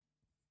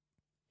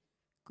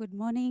Good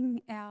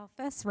morning. Our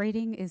first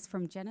reading is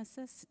from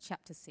Genesis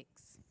chapter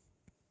 6.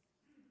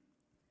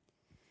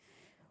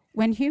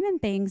 When human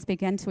beings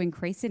began to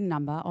increase in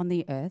number on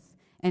the earth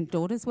and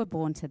daughters were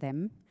born to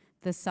them,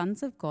 the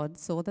sons of God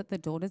saw that the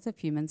daughters of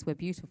humans were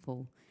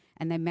beautiful,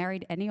 and they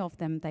married any of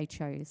them they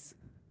chose.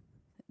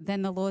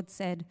 Then the Lord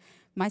said,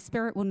 "My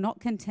spirit will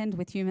not contend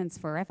with humans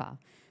forever,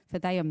 for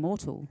they are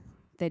mortal.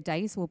 Their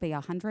days will be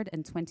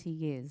 120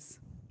 years."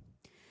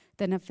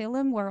 The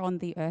Nephilim were on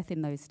the earth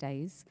in those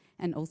days,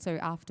 and also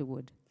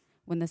afterward,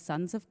 when the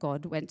sons of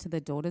God went to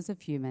the daughters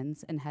of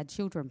humans and had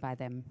children by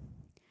them.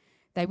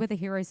 They were the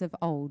heroes of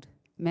old,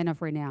 men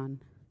of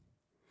renown.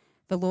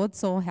 The Lord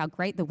saw how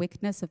great the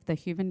wickedness of the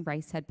human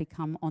race had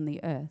become on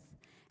the earth,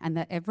 and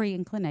that every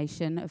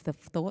inclination of the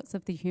thoughts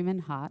of the human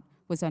heart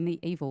was only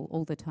evil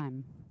all the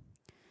time.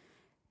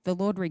 The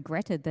Lord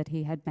regretted that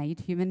he had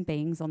made human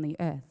beings on the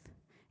earth,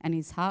 and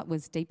his heart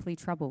was deeply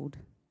troubled.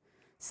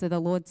 So the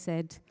Lord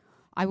said,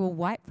 "I will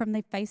wipe from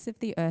the face of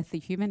the earth the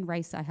human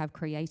race I have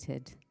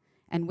created,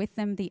 and with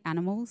them the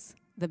animals,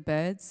 the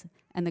birds,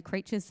 and the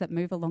creatures that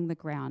move along the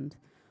ground,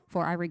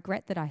 for I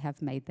regret that I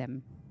have made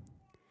them."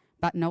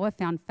 But Noah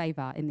found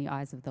favor in the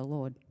eyes of the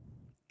Lord.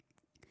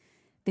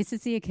 This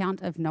is the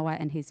account of Noah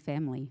and his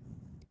family.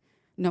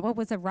 Noah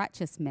was a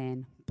righteous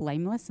man,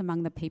 blameless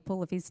among the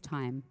people of his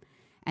time,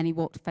 and he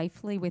walked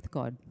faithfully with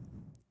God.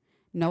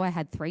 Noah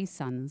had 3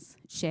 sons,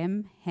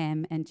 Shem,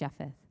 Ham, and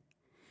Japheth.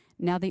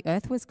 Now the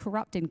earth was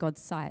corrupt in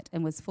God's sight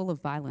and was full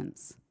of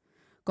violence.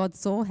 God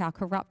saw how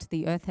corrupt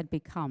the earth had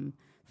become,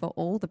 for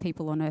all the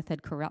people on earth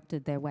had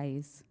corrupted their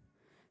ways.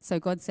 So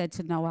God said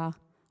to Noah,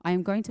 "I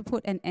am going to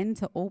put an end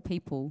to all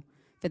people,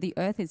 for the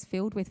earth is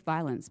filled with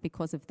violence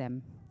because of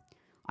them.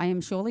 I am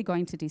surely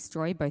going to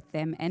destroy both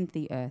them and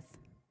the earth.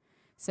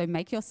 So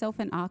make yourself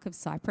an ark of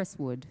cypress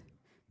wood.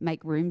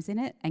 Make rooms in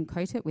it and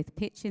coat it with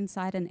pitch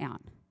inside and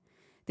out.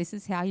 This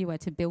is how you are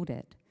to build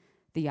it.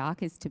 The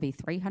ark is to be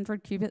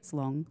 300 cubits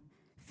long,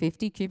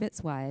 50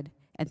 cubits wide,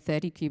 and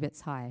 30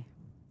 cubits high.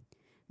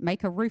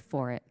 Make a roof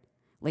for it,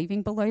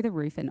 leaving below the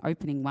roof an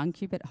opening 1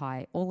 cubit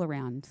high all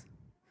around.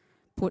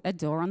 Put a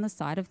door on the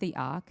side of the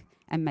ark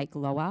and make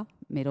lower,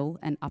 middle,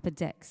 and upper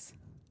decks.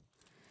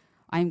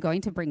 I am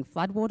going to bring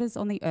floodwaters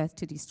on the earth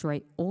to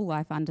destroy all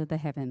life under the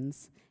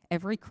heavens,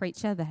 every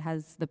creature that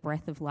has the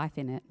breath of life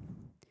in it.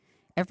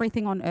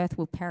 Everything on earth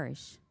will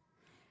perish,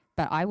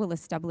 but I will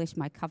establish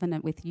my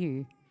covenant with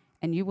you,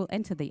 and you will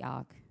enter the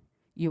ark,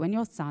 you and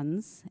your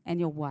sons, and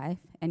your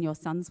wife, and your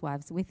sons'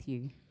 wives with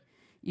you.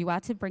 You are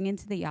to bring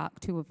into the ark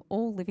 2 of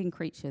all living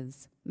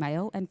creatures,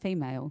 male and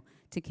female,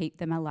 to keep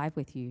them alive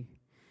with you.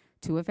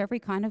 2 of every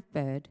kind of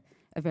bird,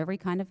 of every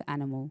kind of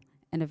animal,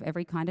 and of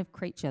every kind of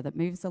creature that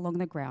moves along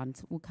the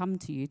ground will come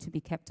to you to be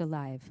kept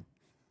alive.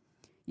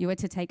 You are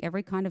to take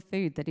every kind of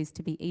food that is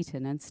to be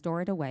eaten and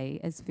store it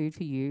away as food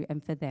for you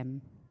and for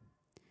them."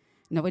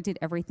 Noah did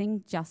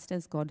everything just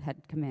as God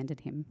had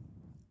commanded him.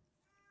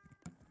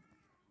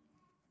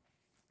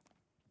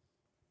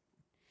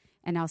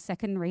 And our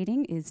second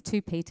reading is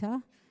 2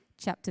 Peter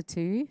chapter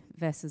 2,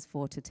 verses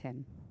 4 to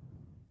 10.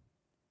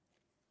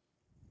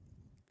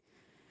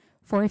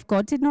 "For if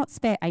God did not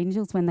spare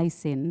angels when they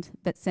sinned,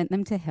 but sent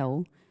them to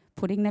hell,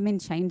 putting them in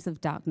chains of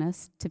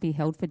darkness to be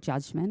held for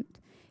judgment,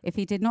 if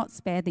he did not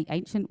spare the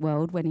ancient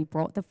world when he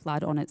brought the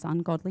flood on its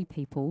ungodly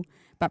people,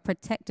 but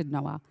protected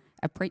Noah,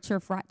 a preacher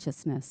of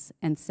righteousness,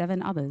 and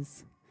 7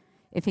 others,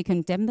 if he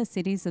condemned the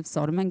cities of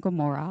Sodom and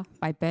Gomorrah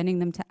by burning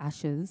them to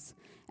ashes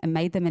and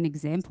made them an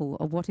example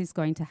of what is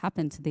going to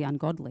happen to the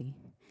ungodly,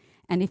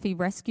 and if he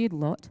rescued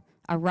Lot,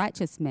 a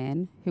righteous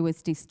man who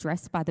was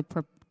distressed by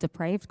the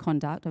depraved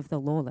conduct of the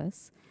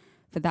lawless,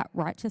 for that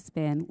righteous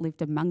man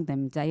lived among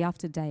them day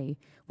after day,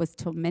 was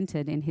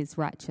tormented in his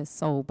righteous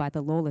soul by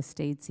the lawless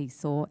deeds he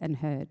saw and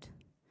heard.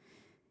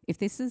 If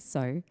this is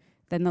so,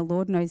 then the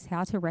Lord knows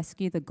how to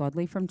rescue the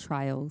godly from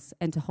trials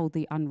and to hold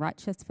the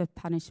unrighteous for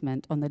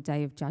punishment on the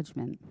day of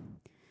judgment.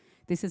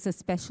 This is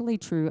especially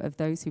true of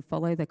those who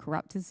follow the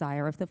corrupt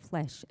desire of the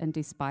flesh and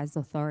despise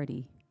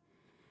authority.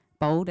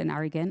 Bold and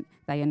arrogant,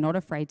 they are not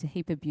afraid to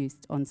heap abuse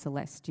on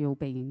celestial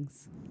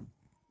beings."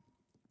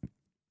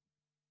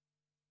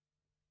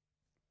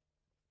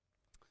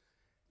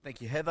 Thank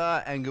you,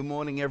 Heather, and good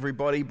morning,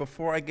 everybody.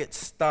 Before I get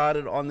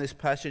started on this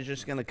passage,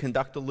 just going to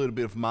conduct a little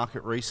bit of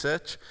market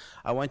research.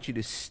 I want you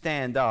to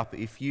stand up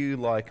if you,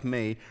 like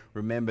me,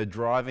 remember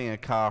driving a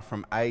car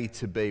from A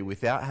to B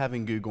without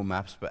having Google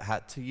Maps, but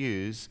had to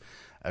use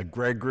a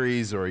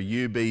Gregory's or a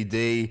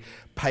UBD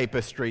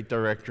paper street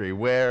directory.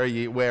 Where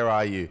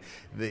are you?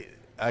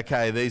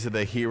 Okay, these are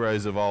the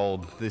heroes of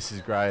old. This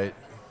is great.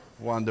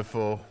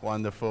 Wonderful,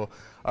 wonderful.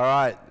 All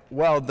right,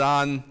 well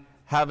done.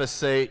 Have a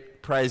seat.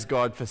 Praise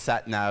God for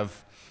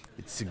sat-nav.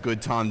 It's a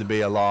good time to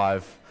be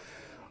alive.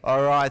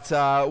 All right,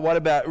 what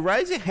about,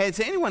 raise your hands.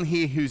 Anyone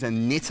here who's a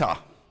knitter?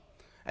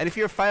 And if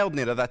you're a failed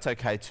knitter, that's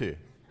okay too.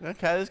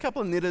 Okay, there's a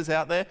couple of knitters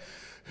out there.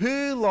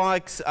 Who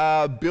likes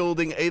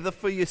building either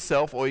for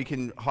yourself, or you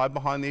can hide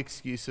behind the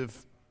excuse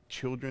of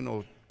children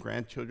or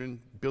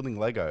grandchildren, building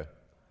Lego?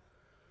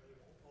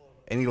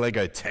 Any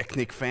Lego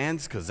Technic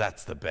fans? Because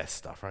that's the best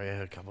stuff, right?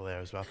 Yeah, a couple there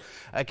as well.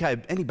 Okay,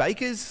 any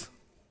bakers?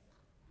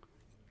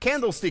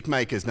 Candlestick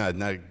makers? No,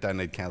 don't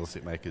need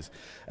candlestick makers.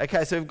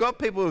 Okay, so we've got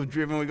people who've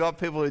driven, we've got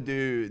people who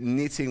do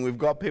knitting, we've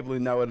got people who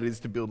know what it is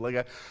to build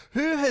Lego.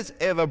 Who has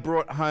ever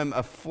brought home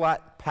a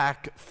flat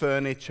pack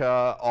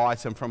furniture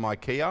item from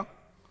IKEA?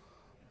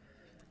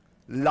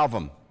 Love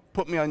them.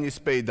 Put me on your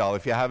speed dial.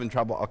 If you're having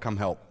trouble, I'll come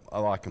help. I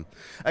like them.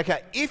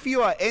 Okay, if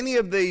you are any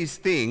of these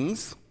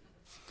things,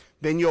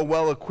 then you're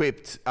well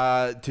equipped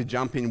to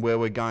jump in where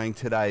we're going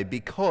today,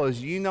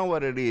 because you know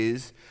what it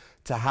is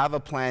to have a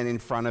plan in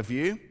front of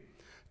you,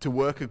 to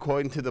work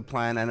according to the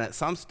plan, and at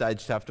some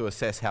stage to have to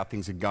assess how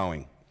things are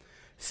going.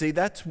 See,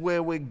 that's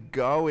where we're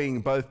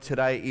going both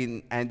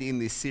today and in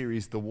this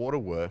series, The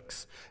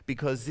Waterworks,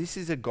 because this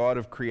is a God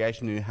of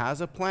creation who has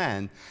a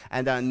plan.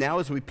 And now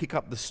as we pick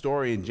up the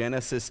story in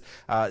Genesis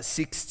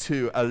 6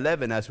 to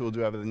 11, as we'll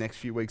do over the next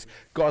few weeks,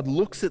 God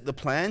looks at the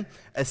plan,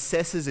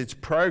 assesses its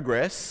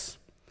progress,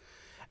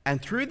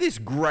 and through this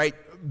great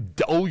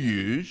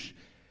deluge,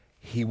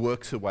 he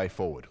works a way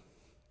forward.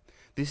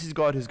 This is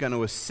God who's going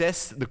to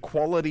assess the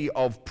quality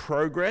of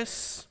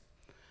progress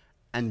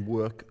and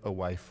work a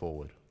way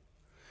forward.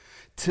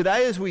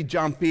 Today, as we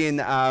jump in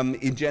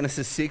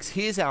Genesis 6,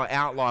 here's our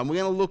outline.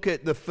 We're going to look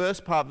at the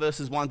first part,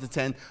 verses 1 to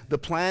 10, the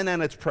plan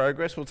and its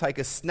progress. We'll take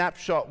a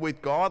snapshot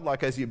with God,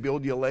 like as you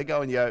build your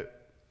Lego and you go,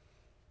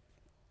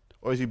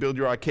 or as you build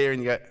your IKEA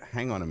and you go,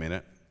 hang on a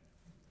minute.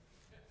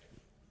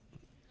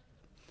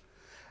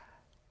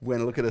 We're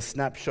going to look at a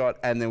snapshot,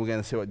 and then we're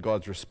going to see what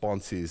God's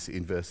response is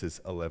in verses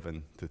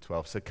 11 to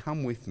 12. So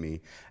come with me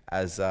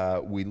as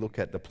we look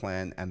at the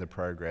plan and the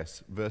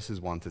progress.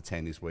 Verses 1 to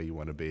 10 is where you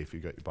want to be if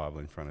you've got your Bible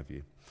in front of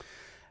you.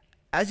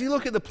 As you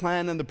look at the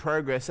plan and the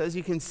progress, as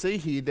you can see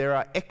here, there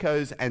are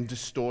echoes and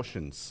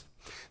distortions.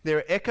 There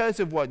are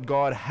echoes of what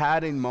God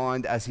had in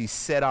mind as he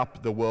set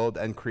up the world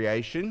and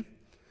creation.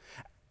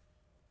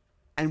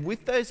 And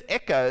with those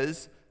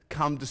echoes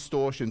come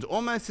distortions,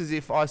 almost as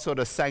if I sort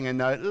of sang a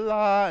note,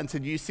 la, and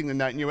said you sing the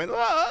note and you went,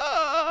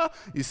 la.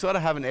 You sort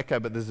of have an echo,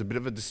 but there's a bit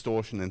of a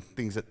distortion and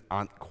things that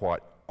aren't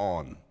quite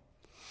on.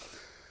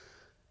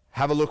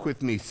 Have a look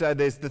with me. So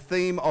there's the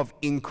theme of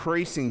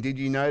increasing. Did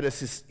you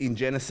notice this in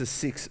Genesis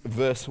 6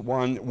 verse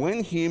 1?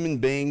 When human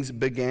beings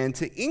began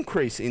to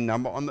increase in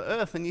number on the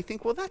earth. And you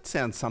think, well, that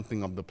sounds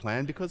something of the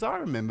plan, because I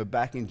remember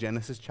back in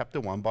Genesis chapter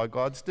 1, by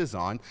God's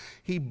design,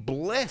 he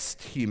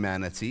blessed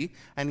humanity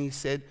and he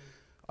said,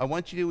 I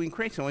want you to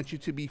increase. I want you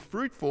to be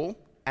fruitful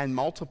and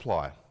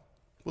multiply.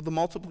 Well, the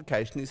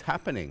multiplication is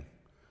happening.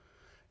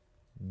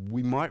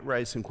 We might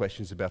raise some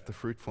questions about the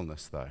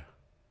fruitfulness, though,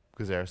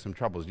 because there are some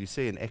troubles. You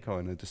see an echo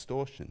and a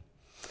distortion.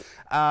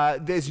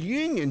 There's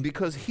union,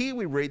 because here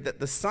we read that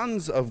the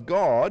sons of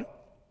God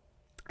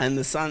and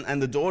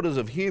the daughters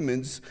of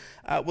humans,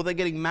 they're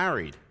getting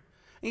married.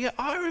 And you go,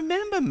 I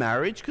remember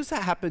marriage, because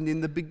that happened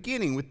in the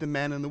beginning with the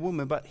man and the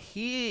woman. But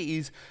here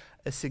is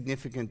a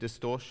significant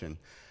distortion.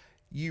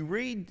 You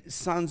read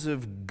sons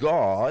of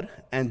God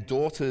and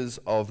daughters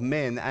of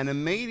men, and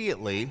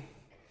immediately,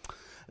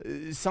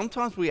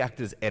 sometimes we act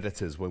as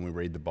editors when we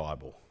read the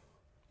Bible,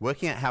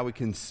 working out how we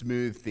can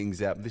smooth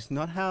things out. This is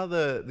not how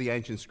the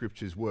ancient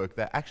scriptures work.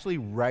 They actually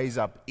raise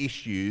up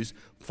issues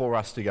for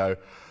us to go,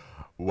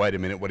 wait a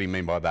minute, what do you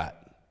mean by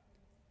that?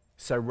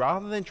 So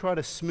rather than try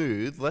to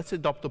smooth, let's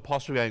adopt a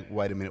posture going,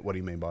 wait a minute, what do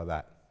you mean by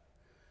that?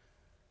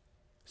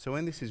 So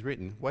when this is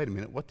written, wait a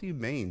minute, what do you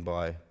mean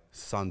by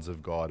sons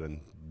of God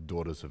and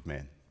daughters of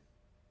men?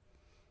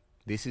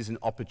 This is an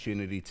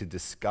opportunity to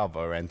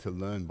discover and to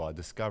learn by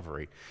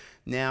discovery.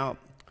 Now,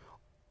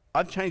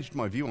 I've changed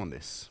my view on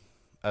this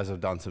as I've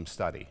done some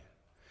study.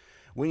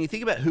 When you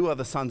think about who are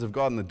the sons of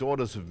God and the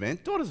daughters of men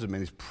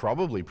is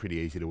probably pretty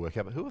easy to work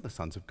out, but who are the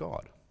sons of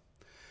God?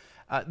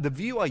 The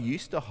view I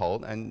used to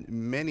hold, and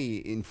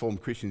many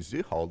informed Christians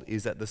do hold,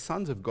 is that the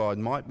sons of God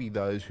might be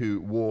those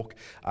who walk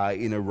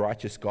in a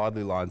righteous,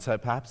 godly line. So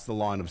perhaps the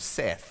line of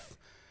Seth,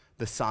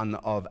 the son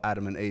of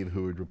Adam and Eve,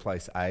 who would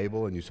replace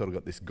Abel, and you sort of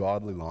got this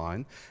godly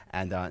line,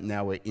 and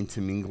now we're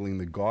intermingling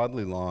the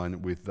godly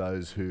line with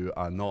those who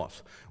are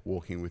not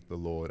walking with the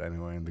Lord and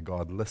who are in the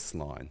godless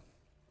line.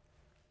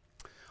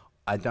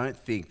 I don't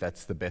think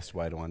that's the best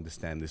way to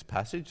understand this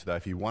passage, though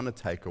if you want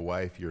to take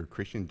away, if you're a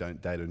Christian,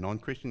 don't date a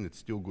non-Christian, it's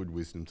still good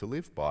wisdom to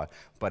live by,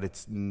 but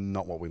it's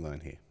not what we learn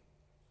here.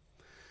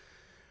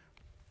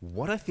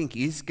 What I think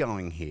is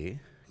going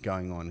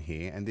on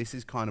here, and this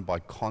is kind of by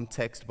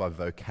context, by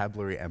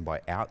vocabulary, and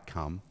by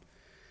outcome,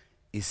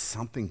 is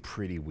something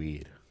pretty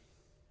weird.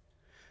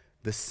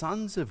 The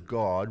sons of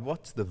God,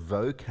 what's the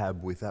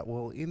vocab with that?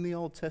 Well, in the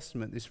Old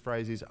Testament, this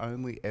phrase is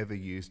only ever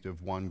used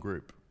of one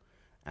group,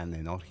 and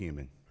they're not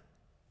human.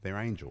 They're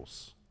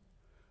angels.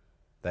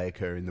 They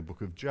occur in the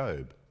book of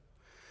Job.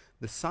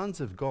 The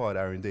sons of God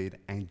are indeed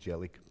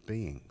angelic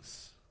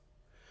beings.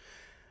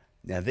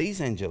 Now,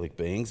 these angelic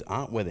beings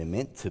aren't where they're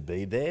meant to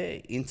be. They're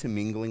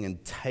intermingling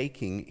and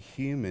taking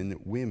human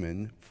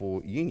women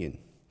for union.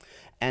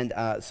 And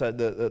so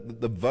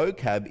the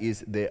vocab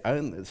is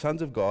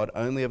sons of God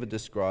only ever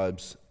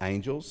describes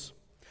angels.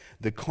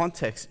 The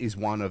context is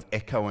one of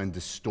echo and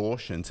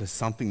distortion to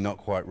something not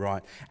quite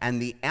right.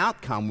 And the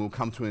outcome we'll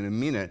come to in a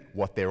minute,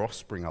 what their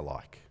offspring are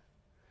like.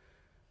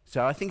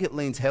 So I think it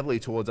leans heavily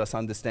towards us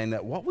understanding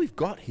that what we've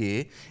got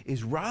here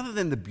is, rather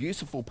than the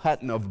beautiful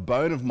pattern of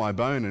bone of my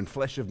bone and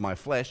flesh of my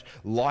flesh,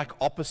 like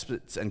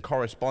opposites and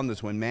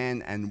correspondence when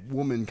man and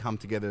woman come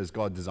together as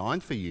God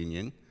designed for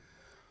union,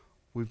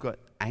 we've got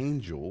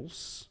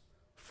angels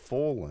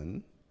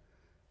fallen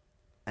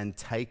and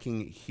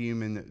taking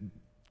human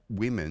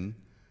women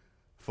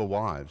for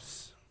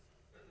wives.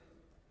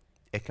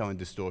 Echo and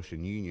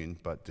distortion, union,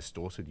 but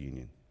distorted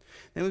union.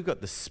 Then we've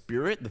got the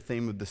Spirit, the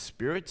theme of the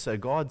Spirit. So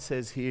God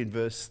says here in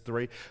verse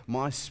 3,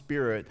 my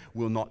Spirit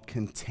will not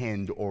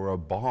contend or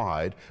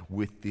abide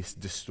with this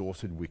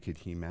distorted, wicked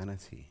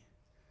humanity.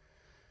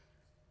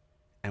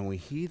 And we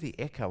hear the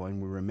echo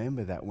and we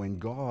remember that when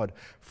God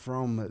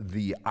from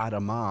the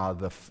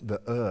Adamah,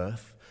 the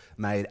earth,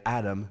 made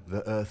Adam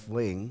the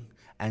earthling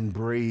and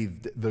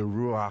breathed the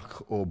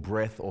ruach or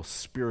breath or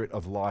spirit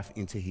of life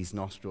into his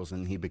nostrils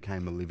and he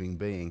became a living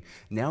being.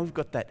 Now we've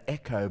got that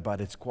echo, but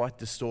it's quite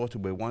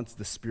distorted where once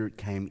the Spirit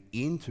came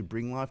in to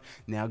bring life,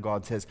 now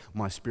God says,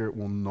 my Spirit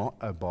will not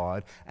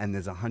abide, and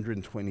there's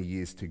 120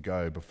 years to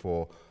go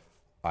before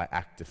I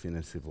act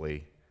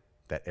definitively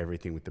that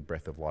everything with the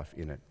breath of life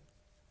in it,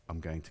 I'm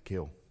going to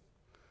kill.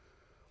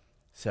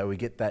 So we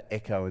get that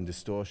echo and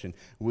distortion.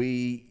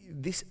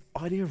 This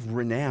idea of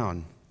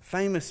renown,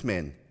 famous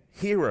men,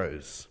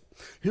 heroes.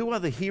 Who are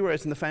the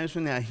heroes and the famous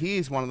men? Now,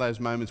 here's one of those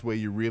moments where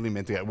you're really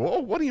meant to go, whoa,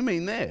 what do you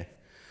mean there?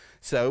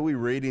 So we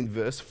read in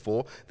verse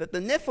 4 that the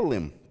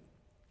Nephilim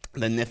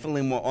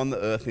were on the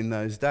earth in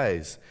those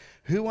days.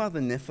 Who are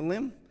the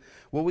Nephilim?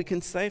 Well, we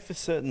can say for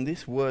certain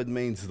this word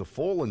means the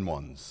fallen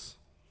ones.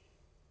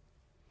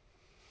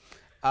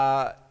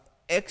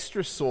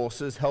 Extra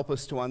sources help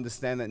us to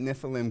understand that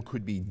Nephilim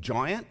could be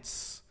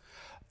giants,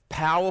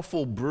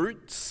 powerful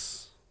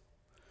brutes,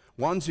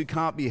 ones who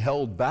can't be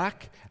held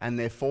back, and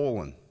they're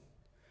fallen.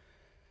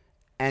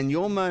 And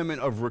your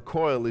moment of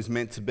recoil is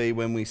meant to be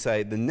when we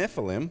say the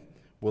Nephilim,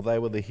 well, they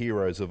were the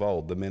heroes of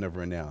old, the men of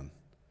renown.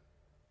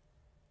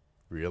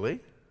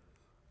 Really?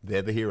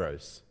 They're the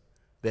heroes.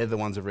 They're the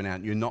ones of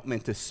renown. You're not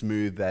meant to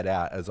smooth that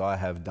out, as I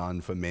have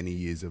done for many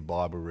years of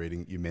Bible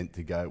reading. You're meant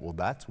to go, well,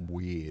 that's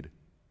weird.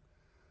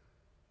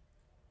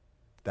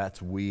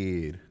 That's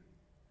weird.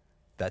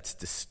 That's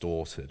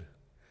distorted.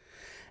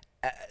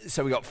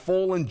 So we got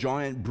fallen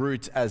giant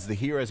brutes as the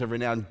heroes of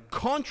renown.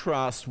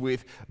 Contrast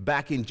with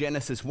back in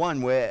Genesis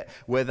 1 where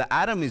the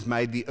Adam is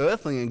made the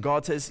earthling and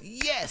God says,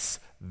 yes,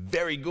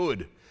 very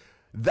good.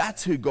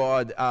 That's who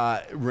God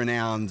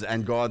renowns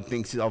and God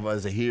thinks of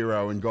as a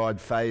hero and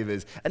God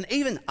favors. And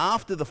even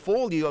after the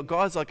fall, you got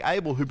guys like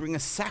Abel who bring a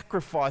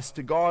sacrifice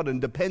to God and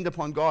depend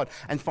upon God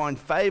and find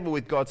favor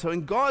with God. So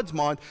in God's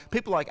mind,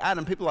 people like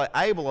Adam, people like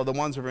Abel are the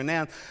ones of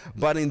renown.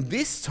 But in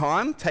this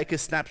time, take a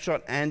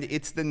snapshot and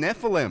it's the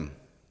Nephilim.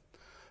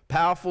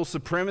 Powerful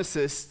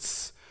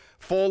supremacists,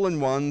 fallen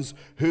ones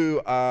who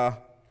are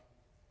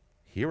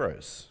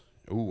heroes.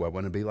 Ooh, I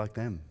want to be like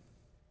them.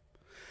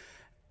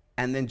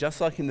 And then just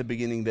like in the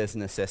beginning, there's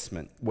an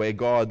assessment where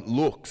God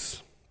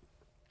looks.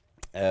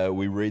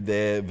 We read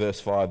there, verse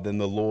 5, then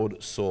the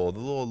Lord saw,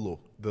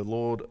 the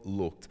Lord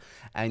looked.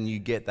 And you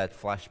get that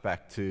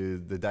flashback to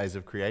the days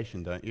of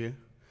creation, don't you?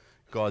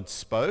 God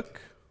spoke.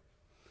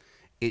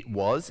 It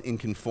was in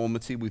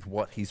conformity with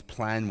what his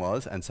plan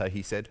was, and so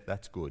he said,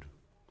 that's good.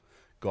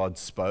 God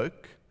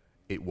spoke.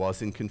 It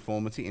was in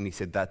conformity, and he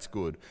said, that's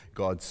good.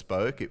 God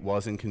spoke. It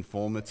was in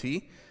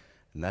conformity,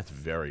 and that's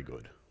very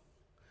good.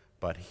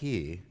 But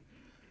here,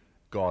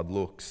 God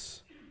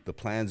looks, the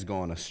plan's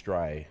gone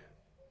astray,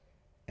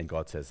 and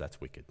God says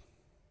that's wicked.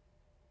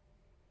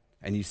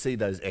 And you see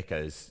those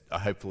echoes.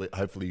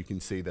 Hopefully you can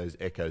see those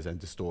echoes and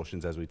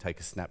distortions as we take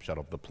a snapshot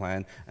of the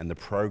plan and the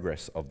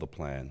progress of the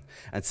plan.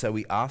 And so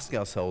we ask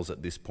ourselves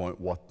at this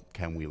point, what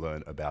can we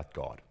learn about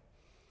God?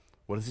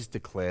 What does this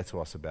declare to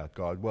us about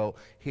God? Well,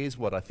 here's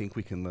what I think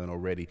we can learn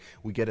already.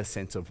 We get a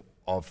sense of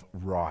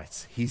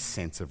right, his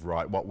sense of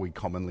right, what we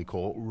commonly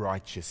call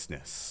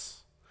righteousness.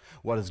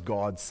 What does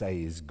God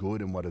say is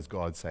good and what does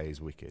God say is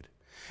wicked?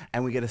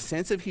 And we get a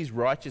sense of his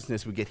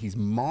righteousness, we get his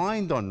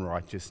mind on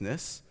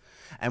righteousness,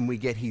 and we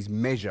get his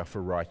measure for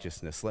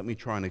righteousness. Let me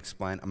try and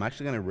explain. I'm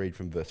actually going to read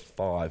from verse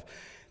 5.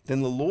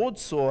 Then the Lord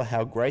saw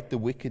how great the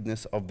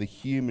wickedness of the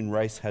human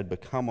race had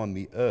become on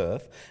the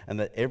earth, and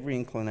that every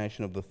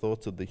inclination of the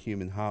thoughts of the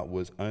human heart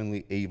was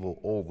only evil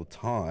all the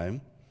time.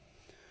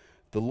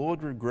 The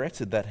Lord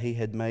regretted that he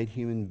had made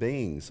human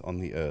beings on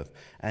the earth,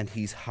 and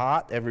his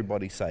heart,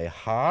 everybody say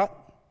heart,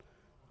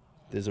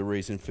 there's a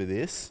reason for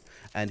this.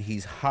 And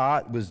his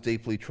heart was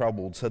deeply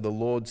troubled. So the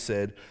Lord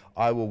said,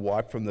 I will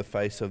wipe from the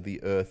face of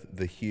the earth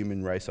the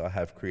human race I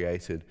have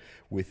created,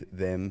 with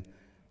them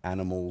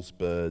animals,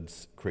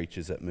 birds,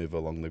 creatures that move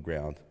along the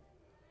ground,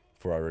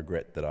 for I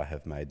regret that I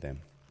have made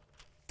them.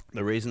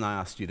 The reason I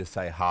asked you to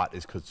say heart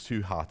is because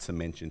two hearts are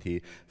mentioned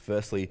here.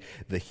 Firstly,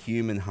 the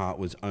human heart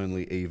was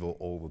only evil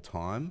all the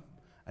time.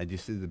 And you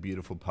see the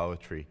beautiful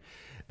poetry.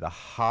 The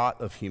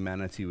heart of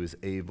humanity was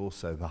evil,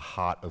 so the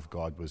heart of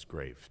God was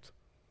grieved.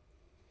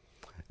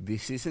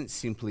 This isn't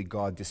simply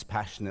God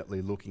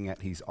dispassionately looking at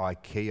his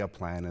IKEA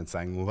plan and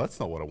saying, well, that's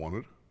not what I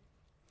wanted.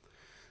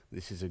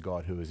 This is a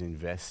God who is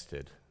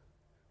invested.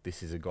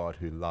 This is a God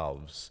who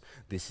loves.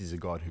 This is a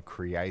God who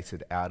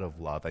created out of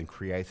love and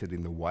created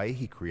in the way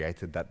he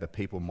created that the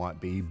people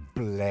might be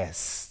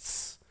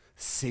blessed.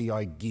 See,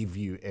 I give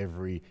you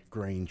every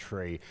green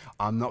tree.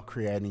 I'm not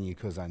creating you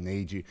because I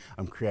need you.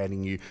 I'm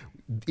creating you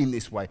in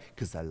this way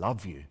because I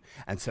love you.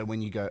 And so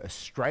when you go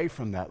astray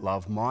from that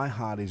love, my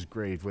heart is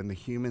grieved. When the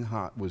human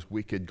heart was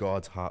wicked,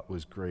 God's heart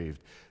was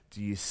grieved.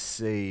 Do you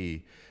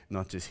see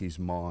not just his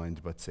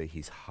mind, but see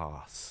his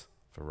heart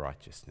for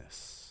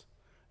righteousness?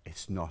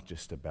 It's not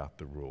just about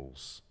the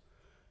rules.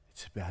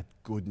 It's about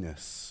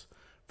goodness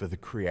for the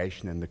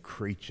creation and the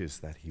creatures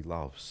that he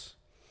loves.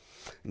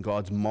 And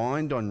God's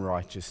mind on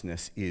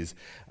righteousness is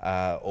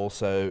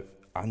also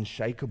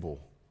unshakable.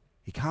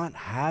 He can't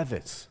have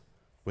it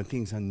when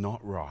things are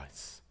not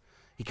right.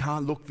 He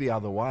can't look the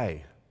other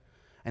way.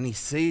 And he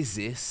sees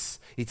this,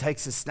 he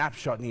takes a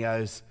snapshot and he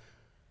goes,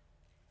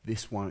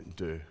 this won't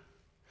do.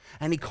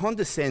 And he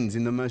condescends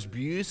in the most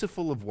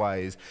beautiful of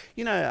ways.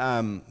 You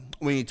know,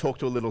 when you talk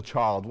to a little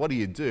child, what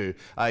do?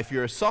 If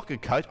you're a soccer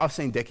coach, I've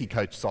seen Decky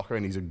coach soccer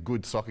and he's a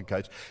good soccer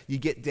coach, you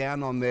get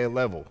down on their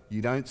level.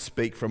 You don't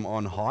speak from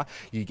on high.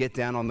 You get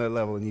down on their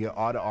level and you go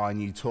eye to eye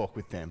and you talk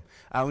with them.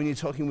 When you're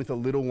talking with a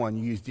little one,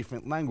 you use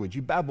different language.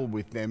 You babble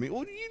with them. Oh, you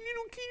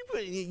little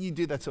kid, you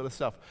do that sort of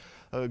stuff.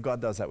 God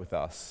does that with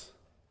us.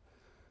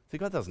 See,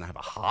 God doesn't have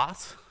a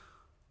heart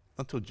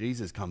until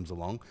Jesus comes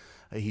along.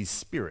 He's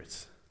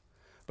spirit.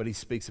 But he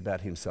speaks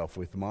about himself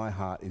with, my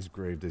heart is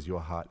grieved as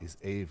your heart is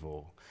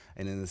evil.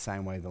 And in the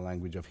same way, the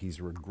language of his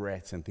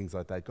regrets and things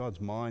like that.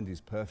 God's mind is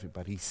perfect,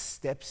 but he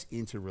steps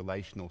into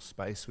relational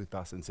space with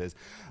us and says,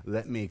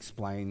 let me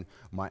explain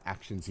my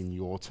actions in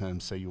your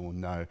terms so you will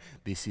know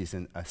this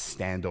isn't a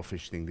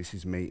standoffish thing. This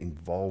is me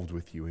involved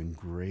with you and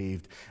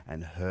grieved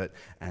and hurt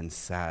and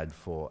sad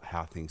for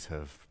how things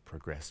have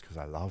progressed because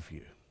I love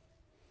you.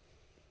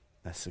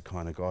 That's the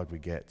kind of God we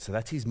get. So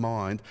that's his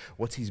mind.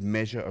 What's his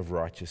measure of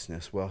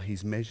righteousness? Well,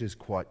 his measure is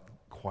quite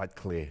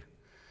clear.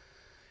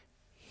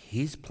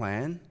 His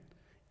plan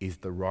is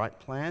the right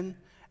plan,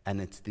 and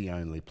it's the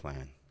only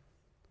plan.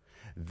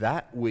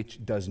 That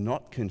which does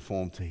not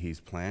conform to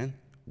his plan,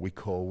 we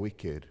call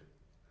wicked.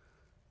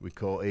 We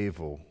call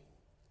evil.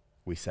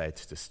 We say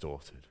it's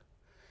distorted.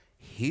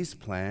 His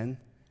plan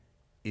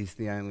is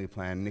the only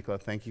plan. Nicola,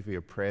 thank you for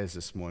your prayers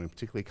this morning,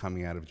 particularly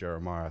coming out of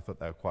Jeremiah. I thought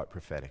they were quite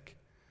prophetic.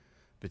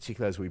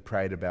 Particularly as we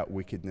prayed about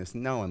wickedness.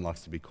 No one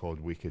likes to be called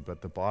wicked, but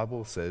the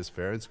Bible says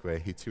fair and square,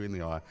 hits you in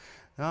the eye.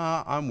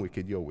 I'm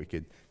wicked, you're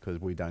wicked, because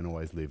we don't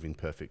always live in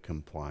perfect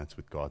compliance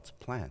with God's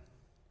plan.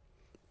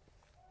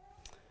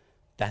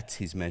 That's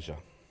his measure.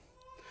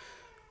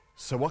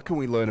 So what can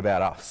we learn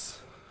about us?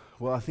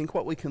 Well, I think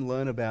what we can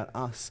learn about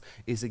us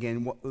is,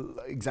 again,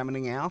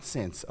 examining our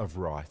sense of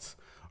right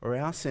or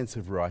our sense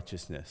of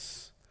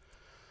righteousness.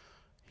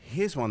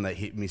 Here's one that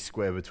hit me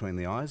square between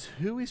the eyes.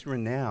 Who is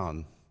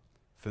renowned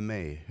for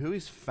me? Who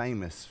is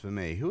famous for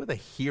me? Who are the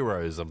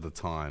heroes of the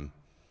time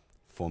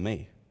for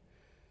me?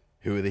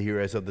 Who are the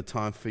heroes of the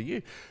time for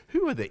you?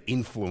 Who are the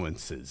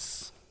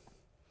influencers?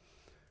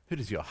 Who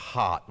does your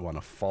heart want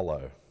to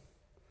follow?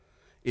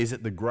 Is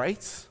it the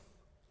great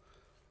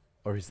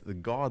or is it the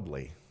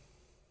godly?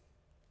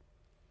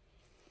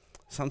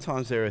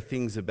 Sometimes there are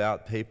things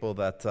about people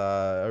that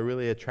are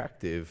really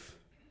attractive,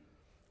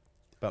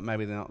 but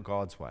maybe they're not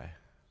God's way.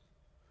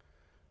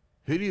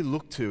 Who do you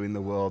look to in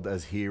the world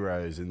as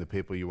heroes and the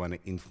people you want to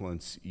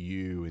influence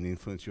you and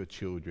influence your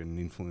children and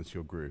influence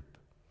your group?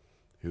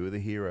 Who are the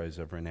heroes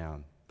of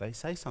renown? They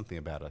say something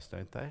about us,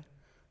 don't they?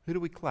 Who do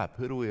we clap?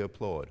 Who do we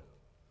applaud?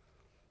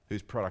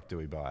 Whose product do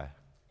we buy?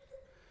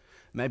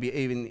 Maybe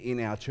even in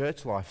our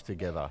church life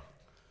together.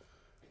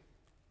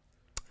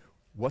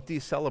 What do you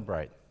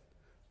celebrate?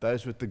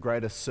 Those with the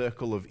greatest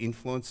circle of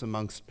influence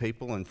amongst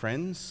people and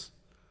friends?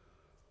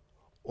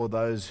 Or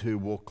those who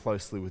walk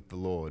closely with the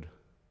Lord?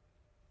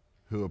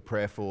 Who are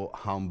prayerful,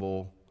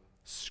 humble,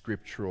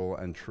 scriptural,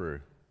 and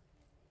true.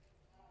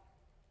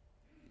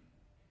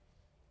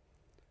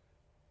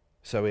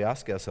 So we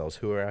ask ourselves,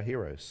 who are our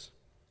heroes?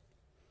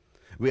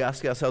 We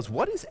ask ourselves,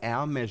 what is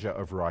our measure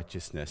of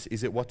righteousness?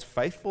 Is it what's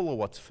faithful or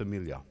what's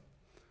familiar?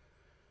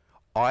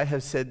 I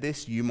have said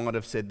this, you might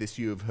have said this,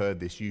 you have heard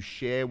this. You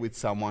share with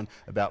someone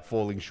about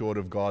falling short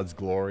of God's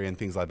glory and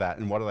things like that,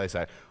 and what do they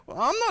say?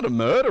 Well, I'm not a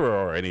murderer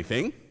or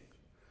anything.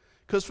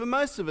 Because for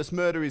most of us,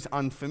 murder is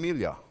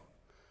unfamiliar.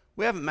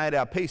 We haven't made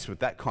our peace with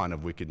that kind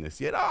of wickedness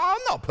yet. I'm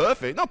not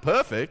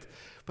perfect.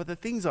 But the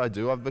things I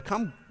do, I've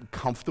become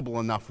comfortable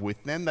enough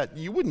with them that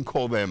you wouldn't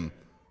call them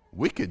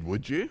wicked,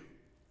 would you?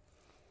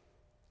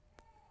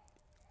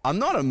 I'm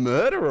not a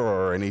murderer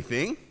or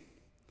anything.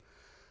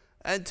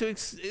 And to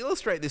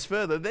illustrate this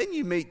further, then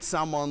you meet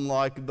someone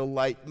like the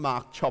late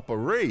Mark Chopper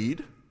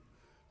Reed,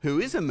 who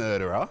is a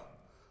murderer,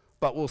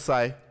 but will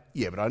say,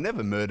 yeah, but I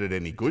never murdered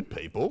any good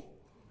people.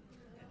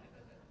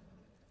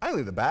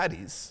 Only the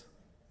baddies.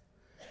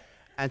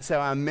 And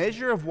so our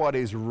measure of what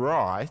is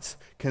right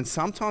can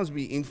sometimes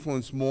be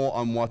influenced more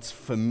on what's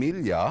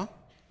familiar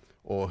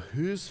or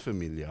who's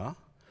familiar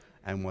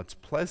and what's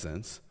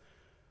pleasant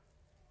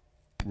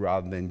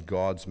rather than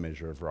God's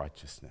measure of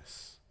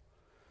righteousness.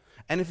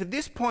 And if at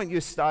this point you're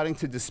starting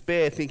to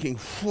despair, thinking,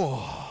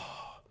 whoa,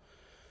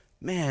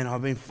 man,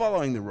 I've been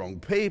following the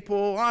wrong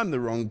people, I'm the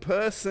wrong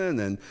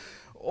person, and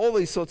all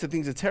these sorts of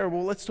things are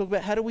terrible, let's talk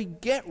about how do we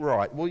get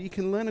right? Well, you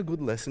can learn a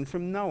good lesson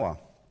from Noah.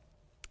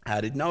 How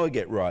did Noah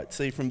get right?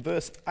 See, from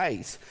verse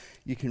 8,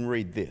 you can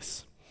read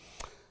this.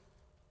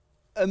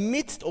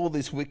 Amidst all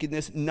this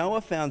wickedness,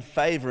 Noah found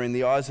favor in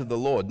the eyes of the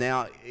Lord.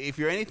 Now, if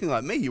you're anything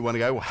like me, you want to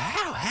go, well,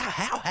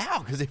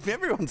 how? Because if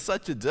everyone's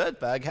such a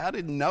dirtbag, how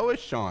did Noah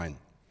shine?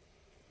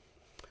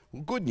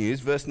 Well, good news,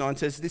 verse 9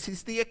 says, this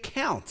is the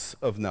account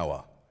of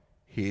Noah.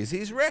 Here's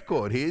his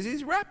record, here's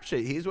his rap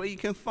sheet, here's what you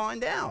can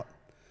find out.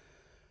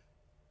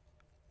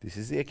 This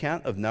is the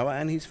account of Noah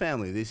and his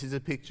family. This is a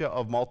picture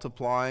of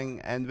multiplying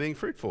and being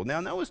fruitful.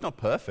 Now, Noah's not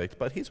perfect,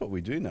 but here's what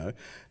we do know.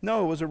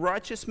 Noah was a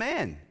righteous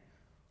man.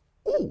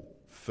 Ooh,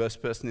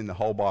 first person in the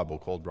whole Bible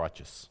called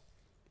righteous.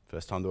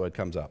 First time the word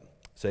comes up.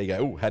 So you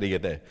go, ooh, how do you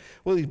get there?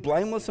 Well, he's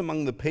blameless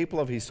among the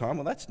people of his time.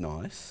 Well, that's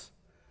nice.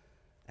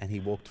 And he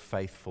walked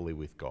faithfully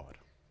with God.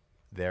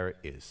 There it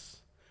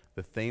is.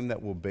 The theme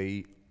that will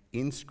be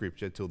in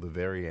Scripture till the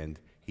very end.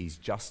 He's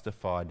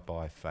justified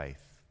by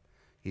faith.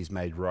 He's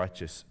made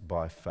righteous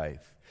by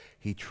faith.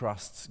 He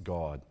trusts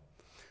God.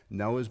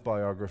 Noah's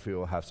biography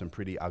will have some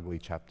pretty ugly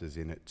chapters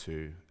in it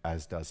too,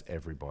 as does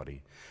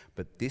everybody.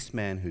 But this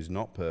man who's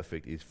not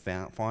perfect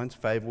finds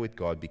favor with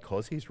God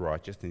because he's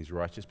righteous, and he's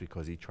righteous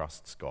because he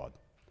trusts God.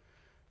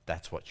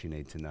 That's what you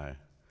need to know.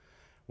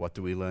 What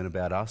do we learn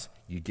about us?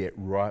 You get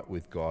right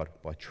with God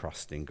by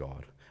trusting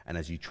God. And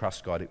as you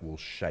trust God, it will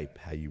shape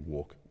how you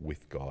walk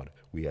with God.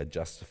 We are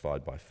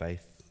justified by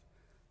faith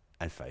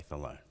and faith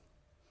alone.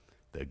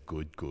 The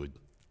good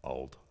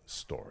old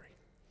story,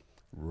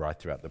 right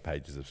throughout the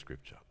pages of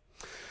Scripture.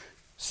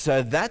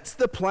 So that's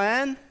the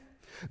plan.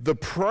 The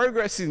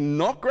progress is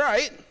not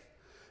great.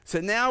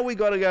 So now we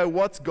got to go,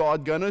 what's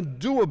God going to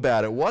do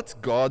about it? What's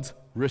God's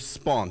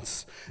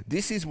response?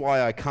 This is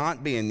why I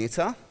can't be a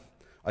knitter.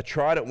 I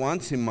tried it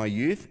once in my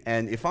youth,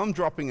 and if I'm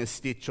dropping a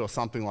stitch or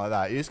something like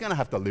that, you're just going to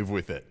have to live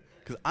with it,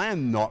 because I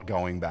am not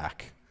going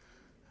back.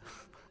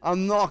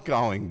 I'm not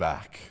going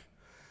back.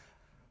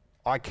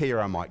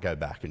 IKEA, I might go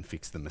back and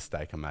fix the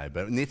mistake I made,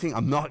 but knitting,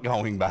 I'm not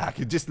going back.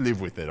 You just live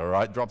with it, all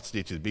right? Drop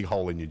stitches, big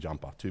hole in your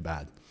jumper, too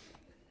bad.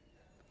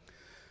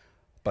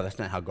 But that's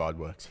not how God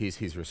works. Here's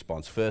his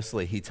response.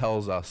 Firstly, he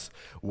tells us,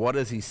 what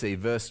does he see?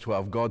 Verse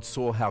 12, God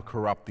saw how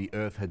corrupt the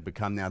earth had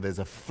become. Now there's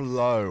a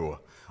flow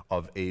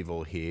of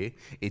evil here.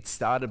 It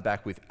started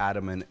back with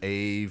Adam and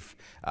Eve.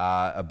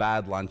 A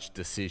bad lunch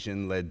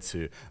decision led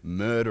to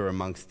murder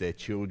amongst their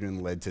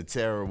children, led to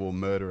terrible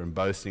murder and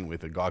boasting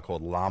with a guy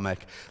called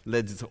Lamech,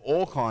 led to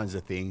all kinds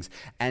of things.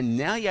 And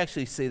now you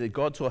actually see that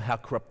God saw how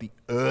corrupt the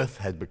earth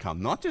had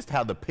become. Not just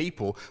how the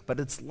people, but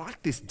it's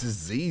like this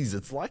disease.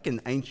 It's like an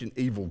ancient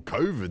evil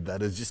COVID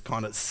that has just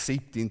kind of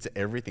seeped into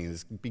everything.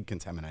 There's big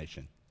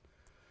contamination.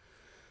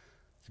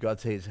 So God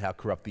sees how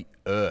corrupt the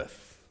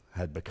earth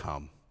had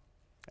become.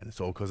 And it's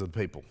all because of the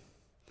people.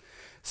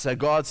 So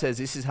God says,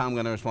 this is how I'm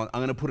going to respond. I'm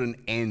going to put an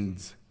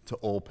end to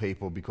all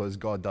people, because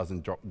God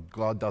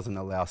doesn't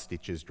allow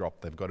stitches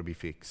drop. They've got to be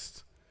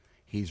fixed.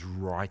 He's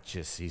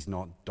righteous. He's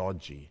not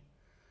dodgy.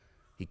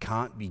 He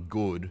can't be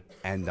good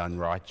and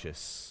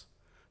unrighteous.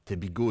 To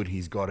be good,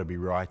 he's got to be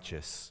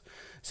righteous.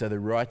 So the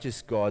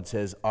righteous God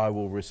says, I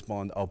will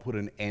respond. I'll put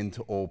an end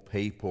to all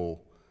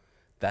people.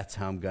 That's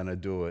how I'm going to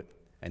do it.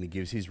 And he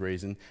gives his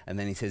reason. And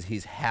then he says,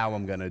 here's how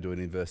I'm going to do it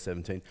in verse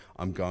 17.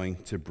 I'm going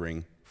to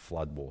bring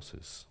flood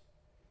waters.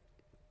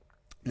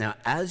 Now,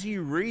 as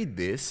you read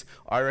this,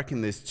 I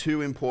reckon there's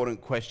two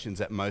important questions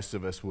that most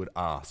of us would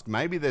ask.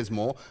 Maybe there's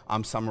more.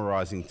 I'm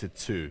summarizing to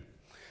two.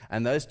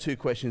 And those two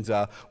questions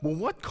are, well,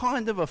 what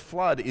kind of a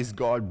flood is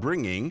God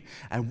bringing?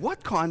 And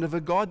what kind of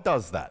a God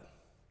does that?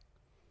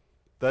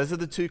 Those are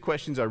the two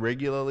questions I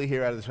regularly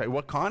hear out of this.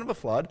 What kind of a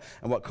flood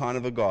and what kind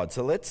of a God?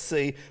 So let's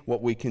see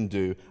what we can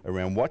do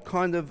around what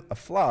kind of a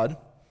flood,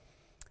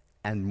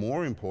 and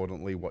more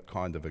importantly, what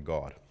kind of a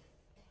God.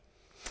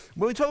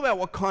 When we talk about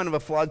what kind of a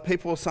flood,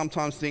 people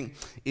sometimes think,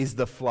 is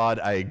the flood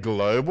a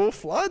global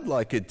flood?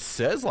 Like it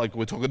says, like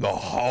we're talking the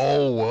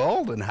whole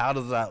world, and how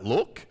does that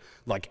look?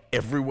 Like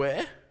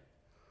everywhere?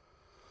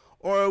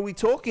 Or are we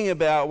talking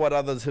about what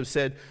others have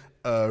said,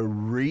 a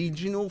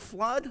regional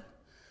flood?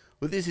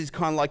 Well, this is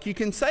kind of like, you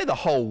can say the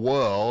whole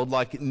world,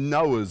 like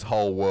Noah's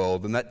whole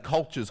world and that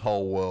culture's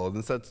whole world.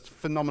 And so it's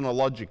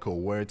phenomenological,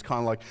 where it's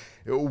kind of like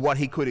what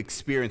he could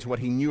experience, what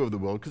he knew of the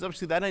world. Because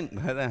obviously they don't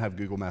have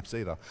Google Maps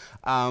either.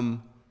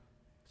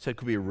 So it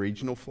could be a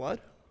regional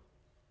flood.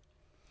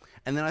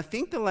 And then I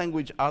think the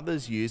language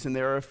others use, and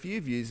there are a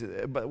few views,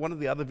 but one of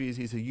the other views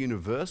is a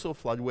universal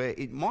flood, where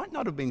it might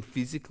not have been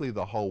physically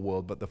the whole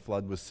world, but the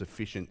flood was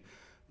sufficient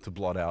to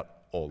blot out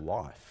all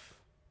life,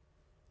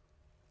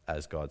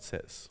 as God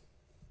says.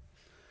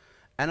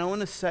 And I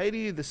want to say to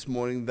you this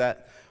morning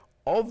that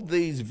Of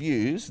these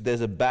views,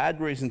 there's a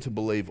bad reason to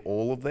believe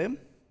all of them.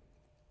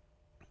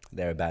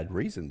 There are bad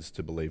reasons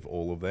to believe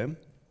all of them.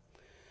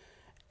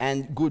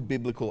 And good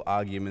biblical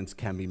arguments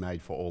can be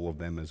made for all of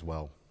them as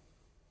well.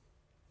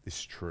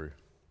 It's true.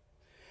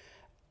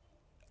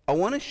 I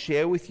want to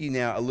share with you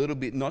now a little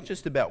bit, not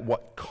just about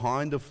what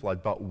kind of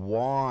flood, but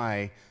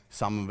why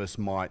some of us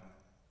might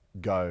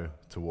go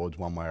towards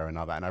one way or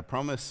another. And I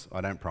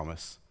don't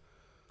promise,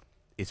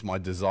 it's my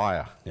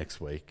desire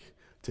next week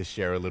to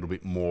share a little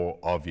bit more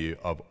of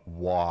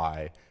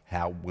why,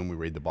 when we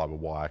read the Bible,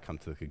 why I come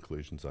to the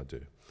conclusions I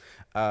do.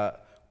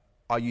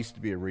 I used to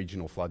be a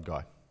regional flood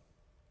guy.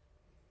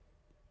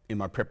 In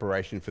my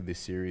preparation for this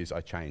series,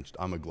 I changed.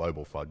 I'm a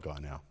global flood guy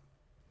now.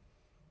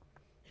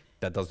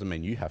 That doesn't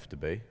mean you have to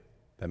be.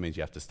 That means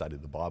you have to study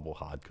the Bible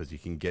hard, because you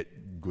can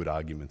get good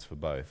arguments for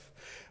both.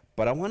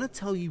 But I want to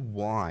tell you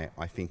why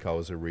I think I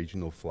was a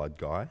regional flood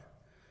guy,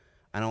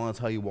 and I want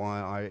to tell you why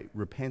I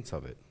repent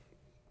of it.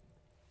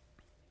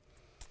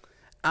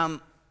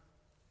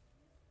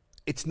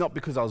 It's not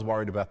because I was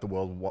worried about the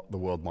world, what the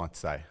world might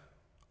say.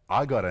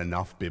 I got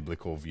enough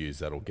biblical views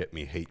that'll get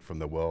me heat from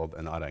the world,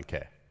 and I don't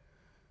care.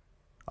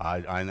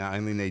 I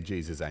only need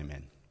Jesus,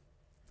 amen.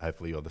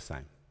 Hopefully you're the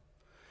same.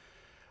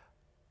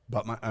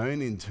 But my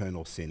own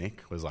internal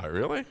cynic was like,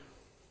 really?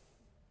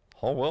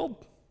 Whole world?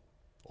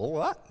 All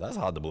that? That's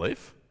hard to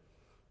believe.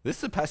 This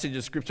is a passage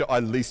of scripture I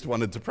least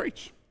wanted to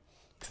preach,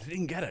 because I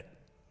didn't get it.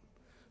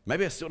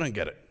 Maybe I still don't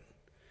get it.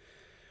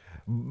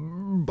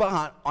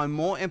 But I'm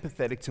more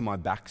empathetic to my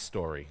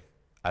backstory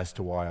as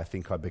to why I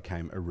think I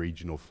became a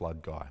regional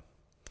flood guy.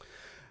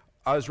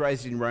 I was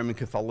raised in Roman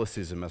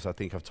Catholicism, as I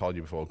think I've told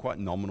you before, quite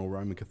nominal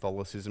Roman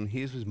Catholicism.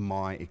 Here's was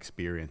my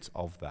experience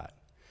of that.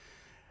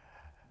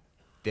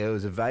 There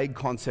was a vague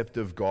concept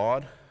of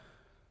God.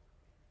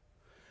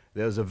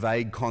 There was a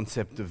vague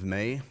concept of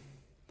me.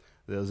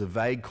 There was a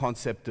vague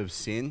concept of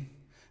sin.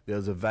 There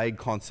was a vague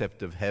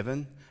concept of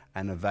heaven,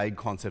 and a vague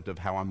concept of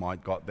how I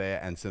might got there,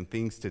 and some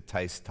things to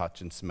taste, touch,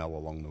 and smell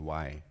along the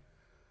way.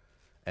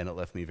 And it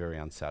left me very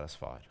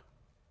unsatisfied.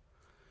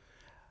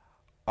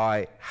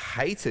 I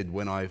hated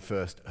when I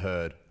first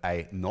heard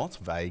a not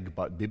vague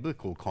but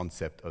biblical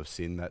concept of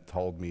sin that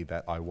told me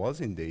that I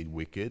was indeed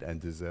wicked and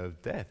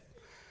deserved death.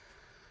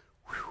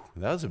 Whew,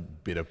 that was a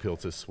bitter pill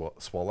to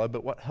swallow,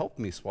 but what helped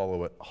me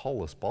swallow it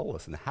holus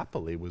bolus and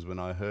happily was when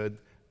I heard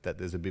that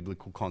there's a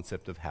biblical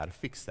concept of how to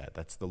fix that.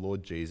 That's the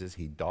Lord Jesus.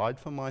 He died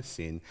for my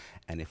sin,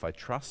 and if I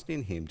trust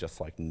in him, just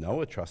like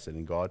Noah trusted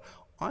in God,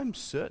 I'm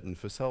certain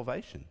for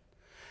salvation.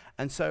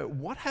 And so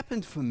what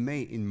happened for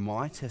me in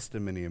my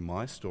testimony and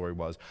my story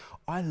was,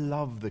 I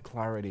love the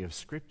clarity of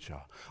Scripture.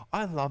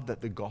 I love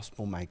that the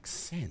gospel makes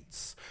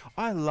sense.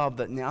 I love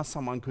that now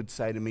someone could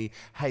say to me,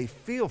 hey,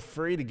 feel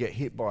free to get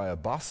hit by a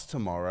bus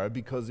tomorrow,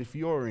 because if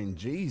you're in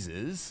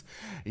Jesus,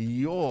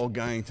 you're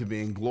going to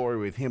be in glory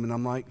with him. And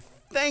I'm like,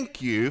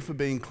 thank you for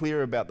being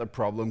clear about the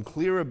problem,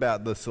 clear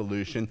about the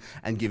solution,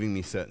 and giving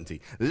me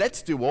certainty.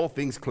 Let's do all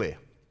things clear.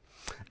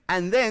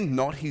 And then,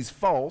 not his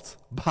fault,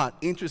 but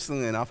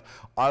interestingly enough,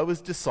 I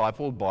was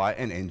discipled by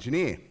an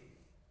engineer.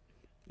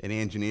 Any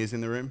engineers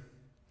in the room?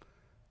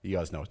 You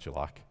guys know what you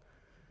like.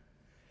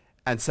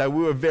 And so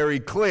we were very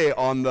clear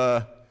on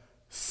the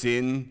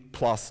sin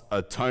plus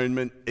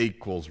atonement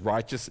equals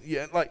righteous,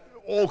 like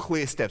all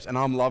clear steps. And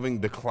I'm loving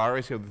the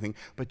clarity of the thing.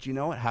 But you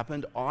know what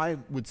happened? I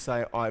would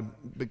say I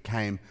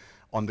became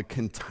on the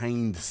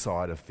contained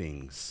side of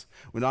things.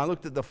 When I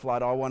looked at the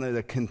flood, I wanted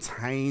a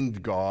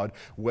contained God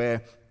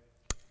where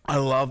I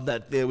loved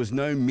that there was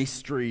no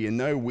mystery and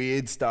no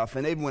weird stuff.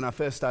 And even when I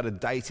first started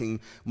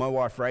dating my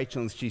wife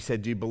Rachel, and she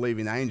said, do you believe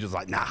in angels?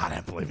 Like, nah, I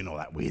don't believe in all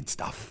that weird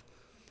stuff.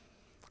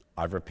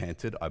 I've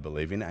repented. I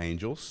believe in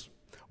angels.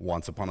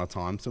 Once upon a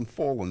time, some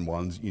fallen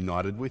ones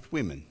united with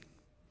women,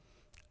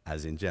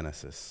 as in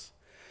Genesis.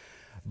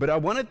 But I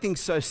wanted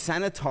things so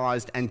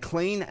sanitized and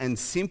clean and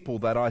simple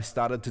that I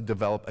started to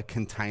develop a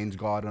contained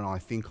God, and I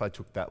think I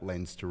took that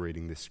lens to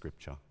reading this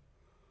scripture.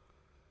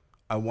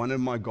 I wanted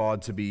my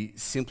God to be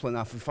simple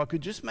enough. If I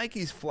could just make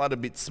his flood a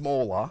bit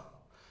smaller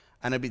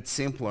and a bit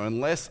simpler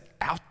and less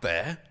out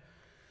there,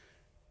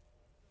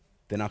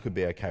 then I could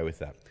be okay with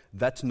that.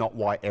 That's not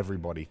why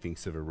everybody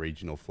thinks of a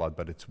regional flood,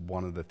 but it's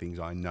one of the things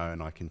I know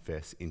and I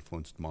confess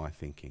influenced my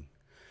thinking.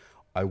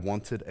 I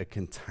wanted a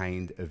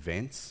contained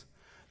event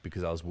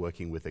because I was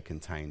working with a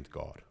contained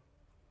God.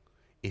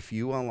 If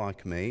you are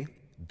like me,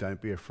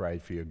 don't be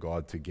afraid for your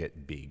God to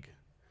get big.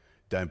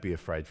 Don't be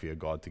afraid for your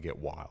God to get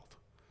wild.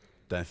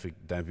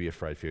 Don't be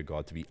afraid for your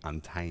God to be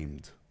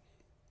untamed.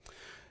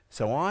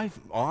 So I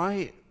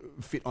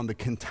fit on the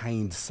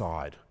contained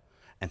side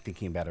and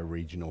thinking about a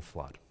regional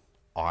flood.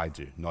 I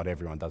do. Not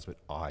everyone does, but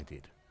I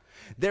did.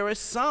 There are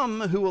some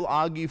who will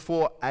argue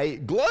for a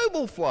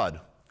global flood,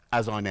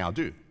 as I now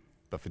do,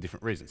 but for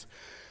different reasons.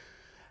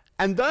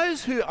 And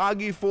those who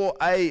argue for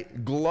a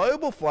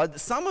global flood,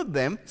 some of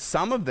them,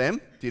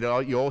 did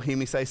you all hear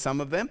me say some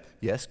of them?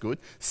 Yes, good.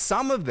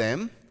 Some of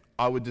them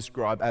I would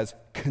describe as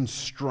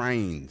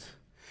constrained.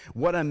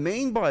 What I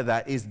mean by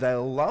that is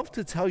they'll love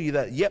to tell you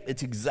that, yep,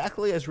 it's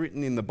exactly as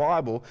written in the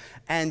Bible,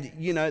 and,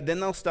 then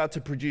they'll start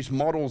to produce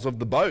models of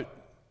the boat.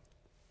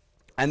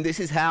 And this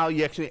is how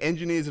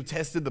engineers have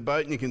tested the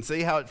boat, and you can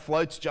see how it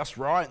floats just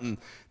right, and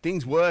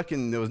things work,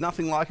 and there was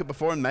nothing like it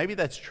before, and maybe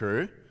that's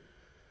true.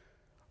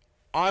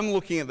 I'm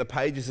looking at the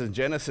pages of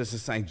Genesis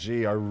and saying,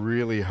 gee, I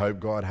really hope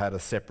God had a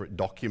separate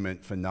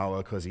document for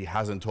Noah, because he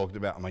hasn't talked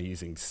about, am I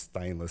using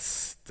stainless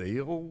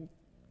steel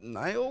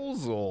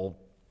nails or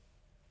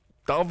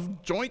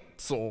dove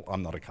joints, or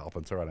I'm not a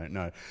carpenter, I don't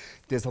know.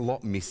 There's a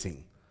lot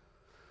missing.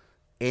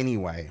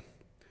 Anyway,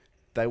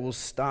 they will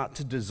start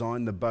to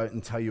design the boat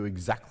and tell you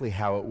exactly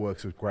how it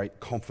works with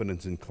great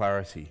confidence and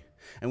clarity.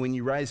 And when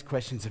you raise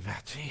questions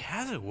about, gee,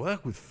 how does it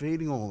work with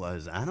feeding all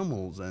those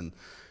animals? And,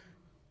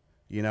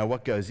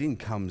 what goes in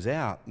comes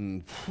out.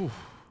 And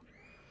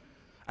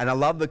I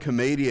love the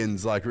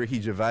comedians like Ricky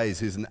Gervais,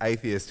 who's an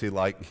atheist who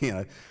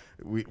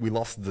we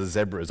lost the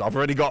zebras. I've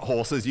already got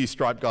horses. You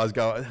striped guys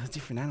go, a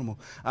different animal.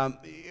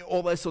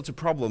 All those sorts of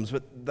problems,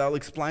 but they'll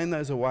explain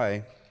those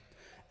away.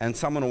 And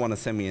someone will want to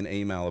send me an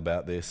email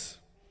about this.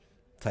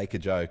 Take a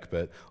joke,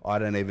 but I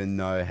don't even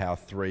know how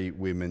 3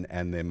 women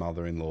and their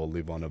mother-in-law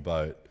live on a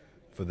boat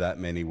for that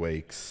many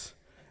weeks.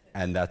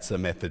 And that's a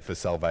method for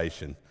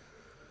salvation.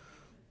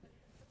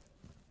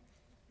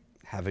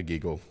 Have a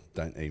giggle.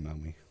 Don't email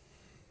me.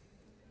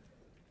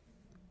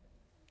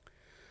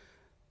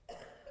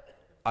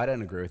 I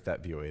don't agree with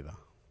that view either.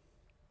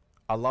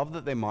 I love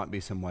that there might be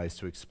some ways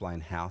to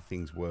explain how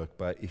things work,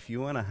 but if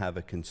you want to have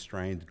a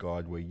constrained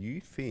God where you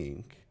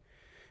think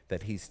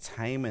that he's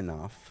tame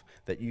enough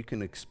that you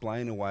can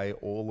explain away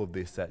all of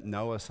this, that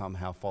Noah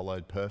somehow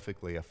followed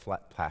perfectly a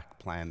flat pack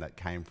plan that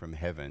came from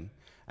heaven,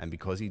 and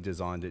because he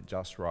designed it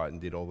just right and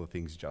did all the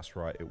things just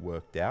right, it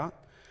worked out,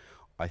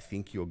 I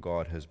think your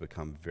God has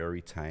become very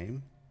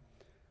tame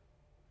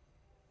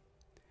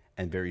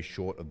and very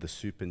short of the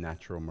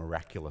supernatural,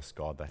 miraculous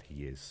God that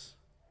he is.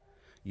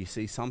 You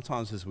see,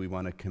 sometimes as we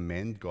want to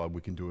commend God,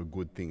 we can do a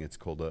good thing. It's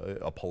called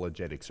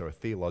apologetics or a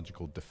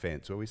theological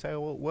defense, where we say,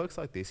 well, it works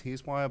like this.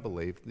 Here's why I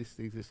believe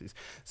this.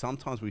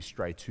 Sometimes we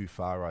stray too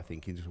far, I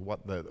think, into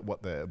what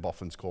the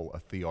Boffins call a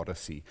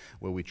theodicy,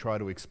 where we try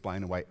to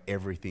explain away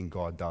everything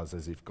God does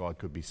as if God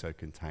could be so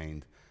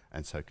contained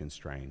and so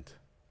constrained.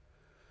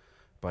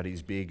 But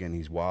he's big and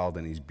he's wild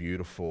and he's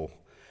beautiful.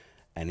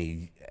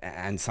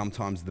 And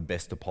sometimes the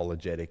best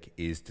apologetic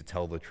is to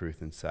tell the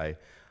truth and say,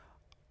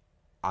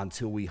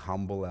 until we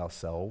humble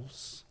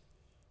ourselves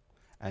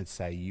and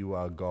say, you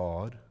are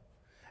God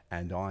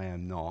and I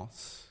am not,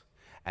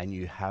 and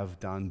you have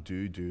done,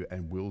 do,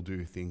 and will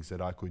do things that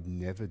I could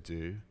never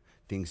do,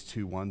 things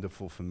too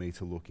wonderful for me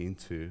to look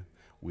into,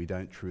 we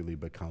don't truly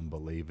become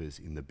believers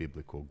in the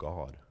biblical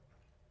God.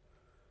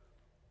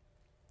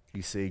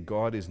 You see,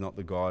 God is not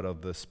the God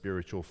of the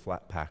spiritual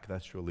flat pack.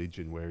 That's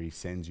religion, where he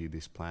sends you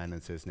this plan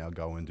and says, now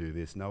go and do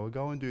this. No,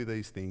 go and do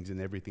these things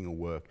and everything will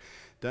work.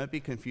 Don't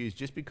be confused.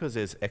 Just because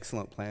there's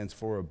excellent plans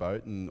for a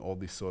boat and all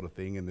this sort of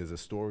thing, and there's a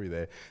story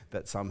there,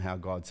 that somehow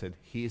God said,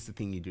 here's the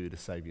thing you do to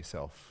save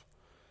yourself.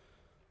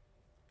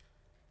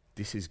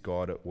 This is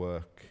God at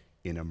work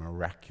in a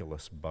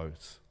miraculous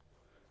boat.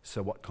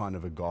 So what kind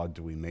of a God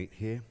do we meet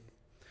here?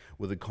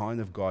 Well, the kind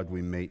of God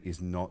we meet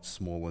is not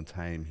small and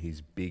tame.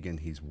 He's big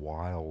and he's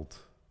wild.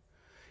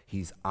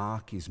 His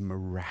ark is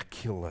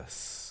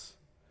miraculous.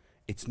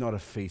 It's not a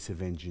feat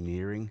of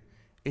engineering.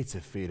 It's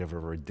a feat of a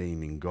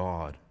redeeming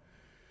God.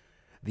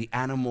 The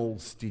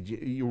animals,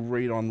 you'll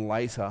read on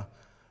later,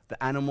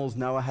 the animals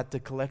Noah had to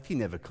collect, he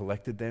never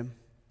collected them.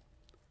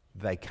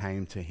 They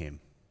came to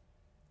him.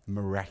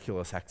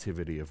 Miraculous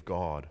activity of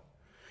God.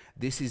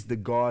 This is the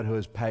God who,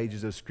 as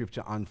pages of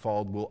scripture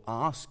unfold, will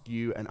ask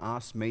you and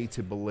ask me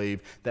to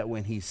believe that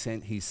when he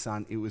sent his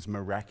son, it was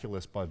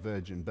miraculous by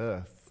virgin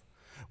birth.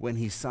 When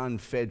his son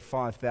fed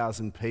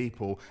 5,000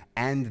 people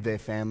and their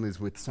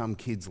families with some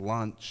kid's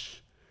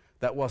lunch,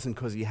 that wasn't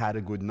because he had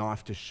a good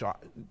knife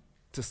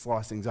to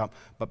slice things up,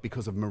 but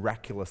because of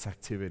miraculous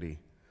activity.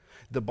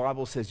 The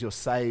Bible says you're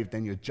saved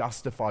and you're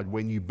justified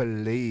when you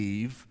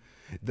believe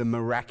the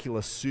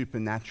miraculous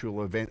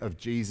supernatural event of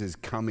Jesus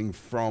coming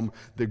from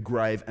the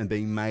grave and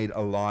being made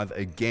alive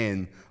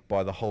again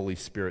by the Holy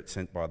Spirit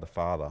sent by the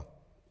Father.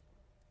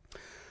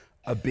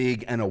 A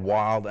big and a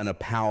wild and a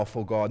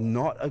powerful God,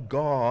 not a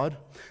God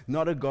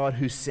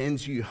who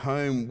sends you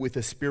home with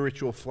a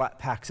spiritual flat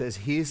pack, says,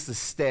 here's the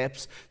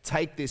steps,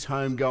 take this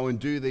home, go and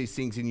do these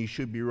things and you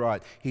should be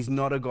right. He's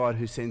not a God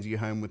who sends you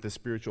home with a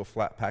spiritual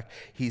flat pack.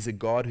 He's a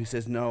God who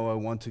says, no, I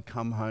want to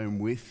come home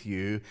with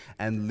you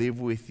and live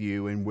with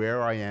you, and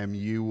where I am,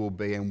 you will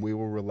be, and we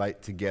will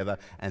relate together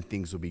and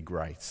things will be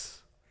great.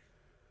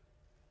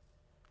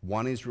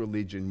 One is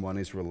religion, one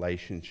is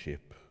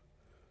relationship.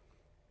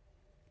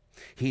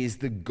 He is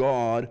the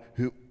God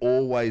who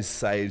always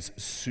saves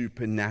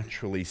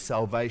supernaturally.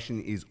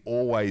 Salvation is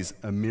always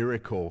a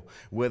miracle.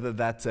 Whether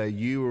that's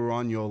you were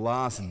on your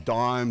last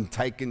dime,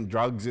 taking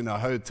drugs in a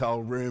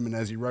hotel room, and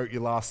as you wrote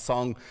your last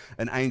song,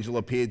 an angel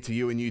appeared to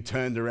you and you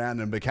turned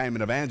around and became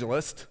an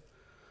evangelist.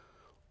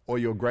 or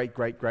your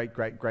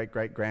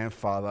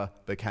great-great-great-great-great-great-grandfather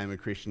became a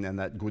Christian and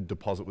that good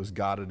deposit was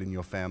guarded in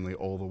your family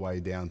all the way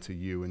down to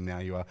you, and now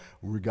you are,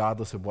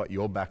 regardless of what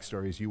your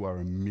backstory is, you are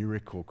a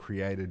miracle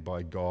created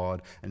by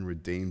God and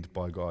redeemed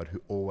by God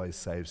who always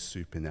saves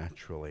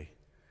supernaturally.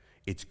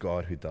 It's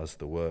God who does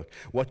the work.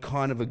 What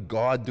kind of a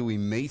God do we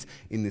meet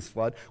in this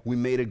flood? We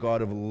meet a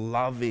God of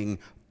loving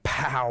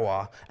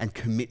power and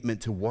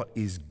commitment to what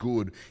is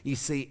good. You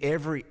see,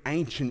 every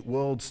ancient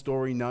world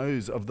story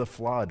knows of the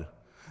flood.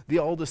 The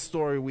oldest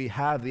story we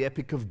have, the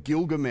Epic of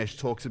Gilgamesh,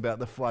 talks about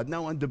the flood.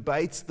 No one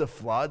debates the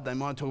flood. They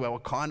might talk about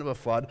what kind of a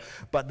flood,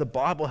 but the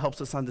Bible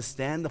helps us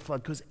understand the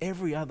flood because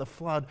every other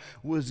flood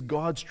was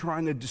God's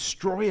trying to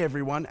destroy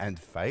everyone and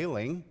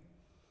failing.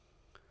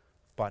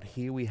 But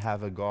here we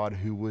have a God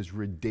who was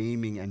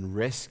redeeming and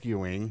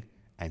rescuing,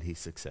 and he's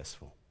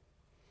successful.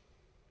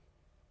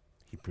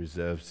 He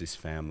preserves this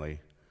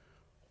family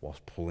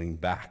whilst pulling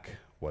back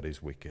what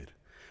is wicked.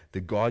 The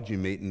God you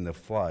meet in the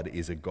flood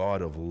is a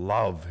God of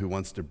love who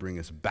wants to bring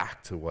us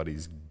back to what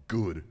is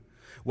good.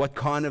 What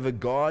kind of a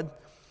God?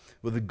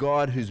 Well, the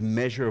God whose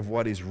measure of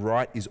what is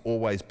right is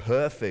always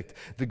perfect.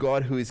 The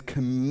God who is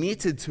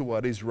committed to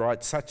what is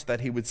right such that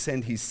he would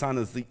send his Son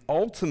as the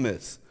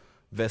ultimate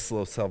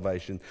vessel of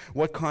salvation.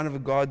 What kind of a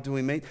God do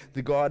we meet?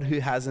 The God who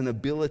has an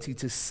ability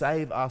to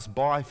save us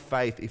by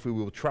faith if we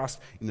will trust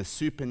in the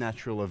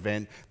supernatural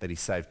event that he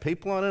saved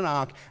people on an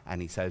ark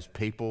and he saves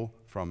people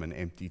from an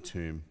empty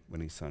tomb when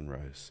his Son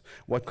rose.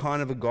 What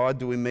kind of a God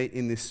do we meet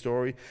in this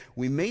story?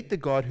 We meet the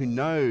God who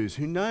knows,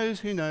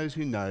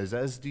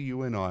 as do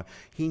you and I.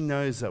 He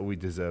knows that we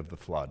deserve the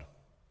flood,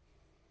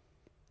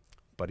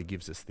 but he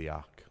gives us the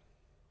ark.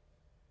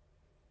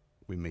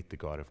 We meet the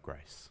God of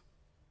grace.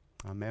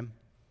 Amen.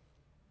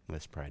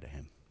 Let's pray to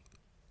him.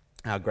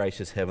 Our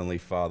gracious Heavenly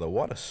Father,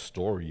 what a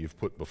story you've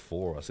put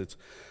before us.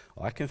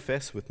 I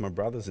confess with my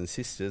brothers and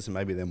sisters,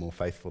 maybe they're more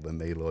faithful than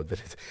me, Lord,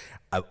 but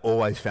I've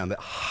always found it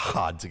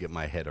hard to get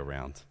my head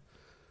around.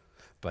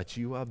 But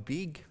you are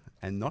big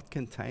and not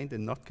contained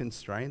and not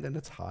constrained, and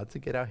it's hard to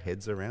get our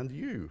heads around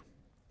you.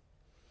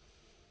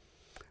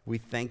 We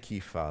thank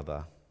you,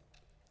 Father,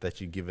 that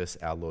you give us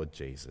our Lord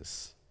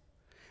Jesus,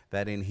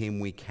 that in him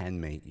we can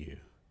meet you.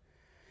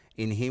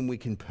 In him we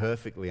can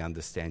perfectly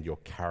understand your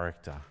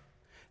character,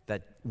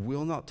 that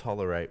will not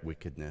tolerate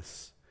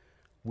wickedness,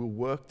 will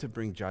work to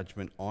bring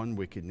judgment on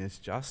wickedness,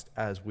 just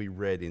as we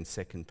read in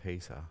 2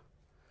 Peter.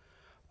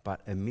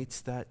 But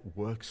amidst that,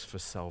 works for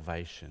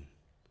salvation.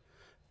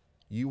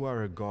 You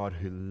are a God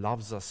who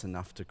loves us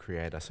enough to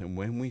create us, and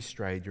when we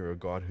strayed, you're a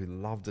God who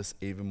loved us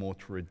even more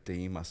to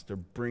redeem us, to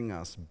bring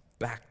us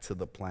back to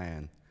the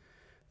plan,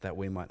 that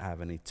we might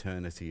have an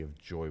eternity of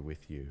joy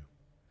with you.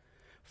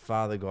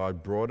 Father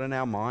God, broaden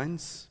our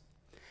minds,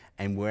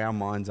 and where our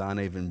minds aren't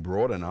even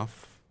broad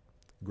enough,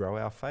 grow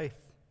our faith,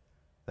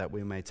 that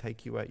we may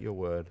take you at your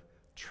word,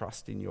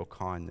 trust in your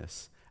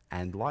kindness,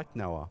 and like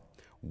Noah,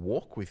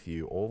 walk with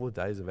you all the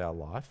days of our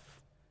life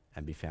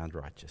and be found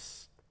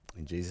righteous.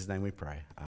 In Jesus' name we pray.